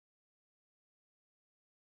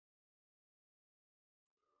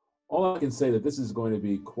All I can say that this is going to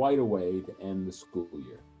be quite a way to end the school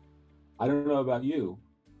year. I don't know about you,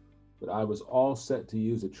 but I was all set to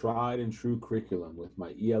use a tried and true curriculum with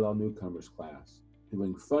my ELL newcomers class,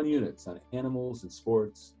 doing fun units on animals and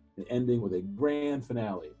sports, and ending with a grand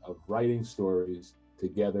finale of writing stories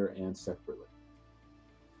together and separately.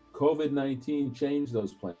 COVID-19 changed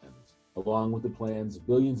those plans, along with the plans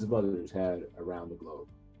billions of others had around the globe.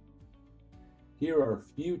 Here are a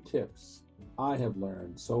few tips I have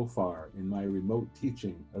learned so far in my remote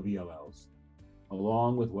teaching of ELLs,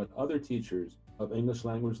 along with what other teachers of English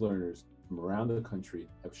language learners from around the country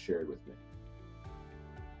have shared with me.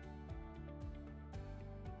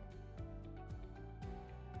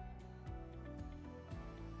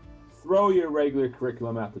 Throw your regular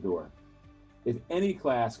curriculum out the door. If any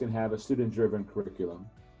class can have a student-driven curriculum,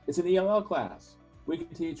 it's an ELL class. We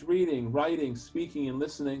can teach reading, writing, speaking, and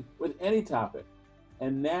listening with any topic.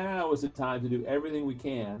 And now is the time to do everything we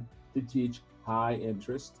can to teach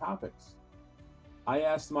high-interest topics. I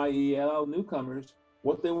asked my ELL newcomers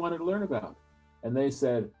what they wanted to learn about, and they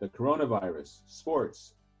said the coronavirus,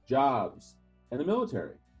 sports, jobs, and the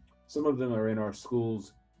military. Some of them are in our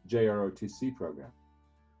school's JROTC program.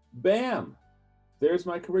 Bam! There's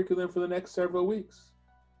my curriculum for the next several weeks.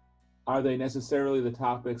 Are they necessarily the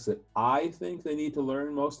topics that I think they need to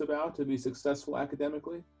learn most about to be successful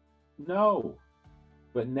academically? No.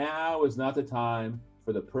 But now is not the time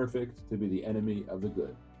for the perfect to be the enemy of the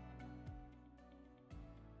good.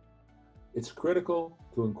 It's critical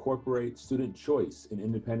to incorporate student choice in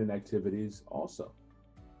independent activities also.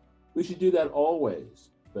 We should do that always,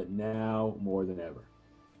 but now more than ever.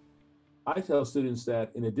 I tell students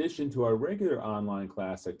that in addition to our regular online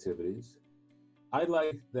class activities, I'd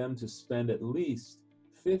like them to spend at least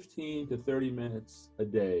 15 to 30 minutes a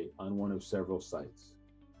day on one of several sites.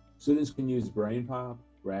 Students can use BrainPop,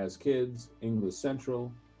 Raz Kids, English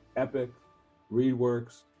Central, Epic,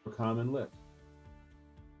 ReadWorks, or Common Lit.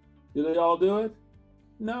 Do they all do it?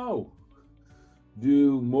 No.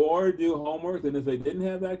 Do more do homework than if they didn't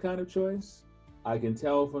have that kind of choice? I can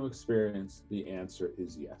tell from experience the answer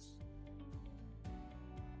is yes.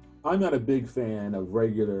 I'm not a big fan of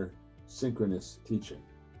regular synchronous teaching.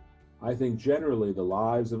 I think generally the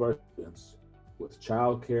lives of our students, with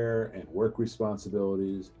childcare and work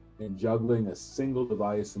responsibilities and juggling a single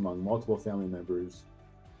device among multiple family members,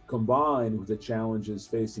 combined with the challenges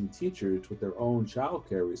facing teachers with their own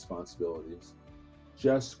childcare responsibilities,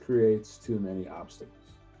 just creates too many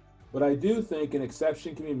obstacles. But I do think an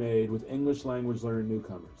exception can be made with English language learner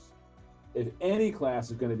newcomers. If any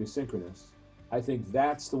class is going to be synchronous, I think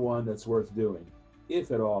that's the one that's worth doing,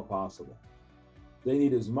 if at all possible. They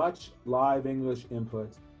need as much live English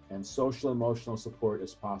input and social emotional support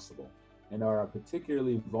as possible, and are a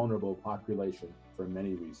particularly vulnerable population for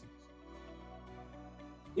many reasons.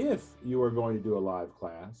 If you are going to do a live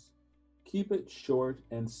class, keep it short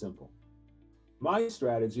and simple. My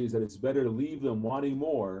strategy is that it's better to leave them wanting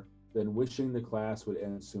more than wishing the class would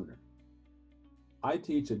end sooner. I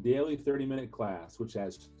teach a daily 30-minute class which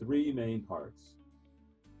has 3 main parts.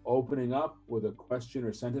 Opening up with a question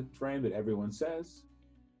or sentence frame that everyone says.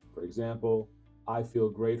 For example, I feel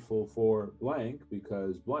grateful for blank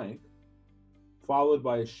because blank, followed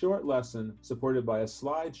by a short lesson supported by a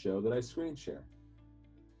slideshow that I screen share.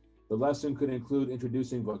 The lesson could include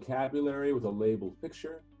introducing vocabulary with a labeled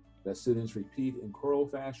picture that students repeat in choral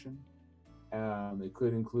fashion. It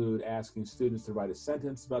could include asking students to write a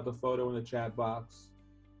sentence about the photo in the chat box,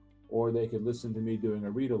 or they could listen to me doing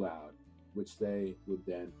a read aloud, which they would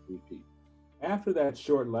then repeat. After that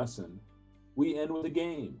short lesson, we end with a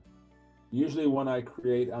game, usually one I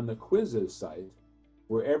create on the quizzes site,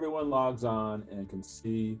 where everyone logs on and can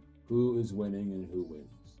see who is winning and who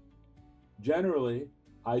wins. Generally,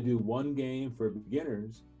 I do one game for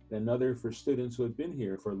beginners and another for students who have been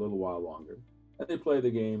here for a little while longer, and they play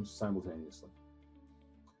the games simultaneously.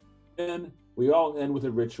 Then we all end with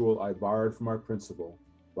a ritual I borrowed from our principal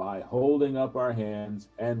by holding up our hands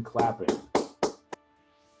and clapping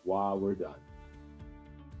while we're done.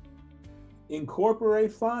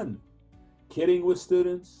 Incorporate fun, kidding with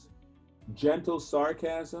students, gentle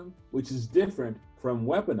sarcasm, which is different from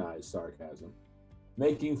weaponized sarcasm,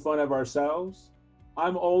 making fun of ourselves.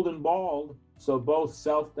 I'm old and bald, so both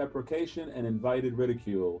self-deprecation and invited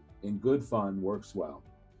ridicule in good fun works well.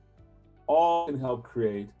 All can help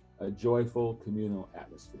create a joyful communal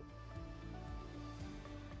atmosphere.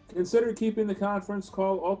 Consider keeping the conference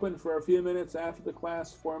call open for a few minutes after the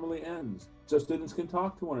class formally ends, so students can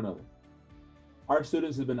talk to one another. Our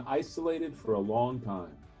students have been isolated for a long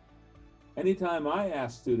time. Anytime I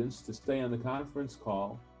ask students to stay on the conference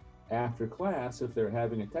call after class if they're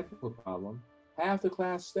having a technical problem, Half the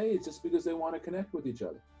class stays just because they want to connect with each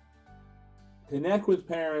other. Connect with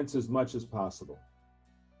parents as much as possible.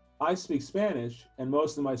 I speak Spanish, and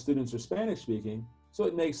most of my students are Spanish speaking, so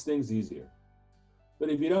it makes things easier. But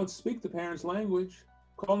if you don't speak the parents' language,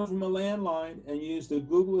 call them from a landline and use the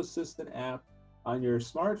Google Assistant app on your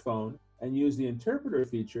smartphone and use the interpreter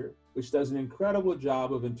feature, which does an incredible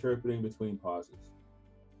job of interpreting between pauses.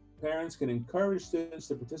 Parents can encourage students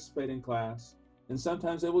to participate in class, and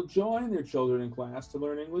sometimes they will join their children in class to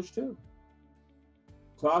learn English too.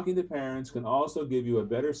 Talking to parents can also give you a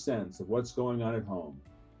better sense of what's going on at home,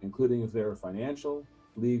 including if there are financial,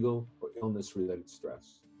 legal, or illness-related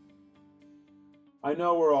stress. I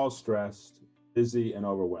know we're all stressed, busy, and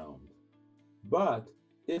overwhelmed, but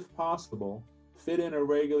if possible, fit in a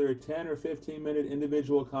regular 10 or 15-minute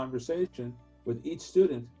individual conversation with each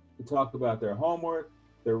student to talk about their homework,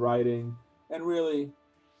 their writing, and really,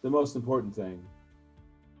 the most important thing,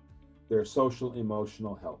 their social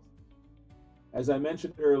emotional health. As I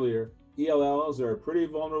mentioned earlier, ELLs are a pretty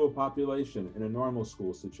vulnerable population in a normal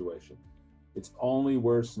school situation. It's only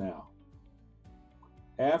worse now.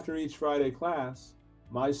 After each Friday class,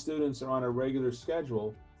 my students are on a regular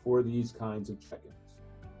schedule for these kinds of check-ins.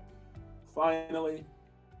 Finally,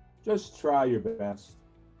 just try your best.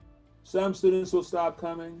 Some students will stop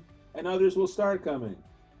coming and others will start coming.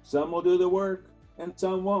 Some will do the work and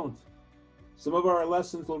some won't. Some of our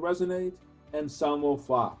lessons will resonate and some will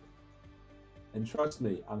flop. And trust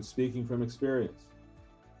me, I'm speaking from experience.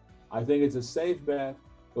 I think it's a safe bet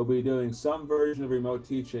we'll be doing some version of remote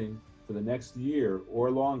teaching for the next year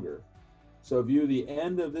or longer. So view the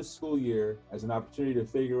end of this school year as an opportunity to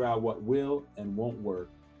figure out what will and won't work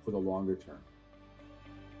for the longer term.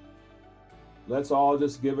 Let's all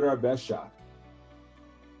just give it our best shot.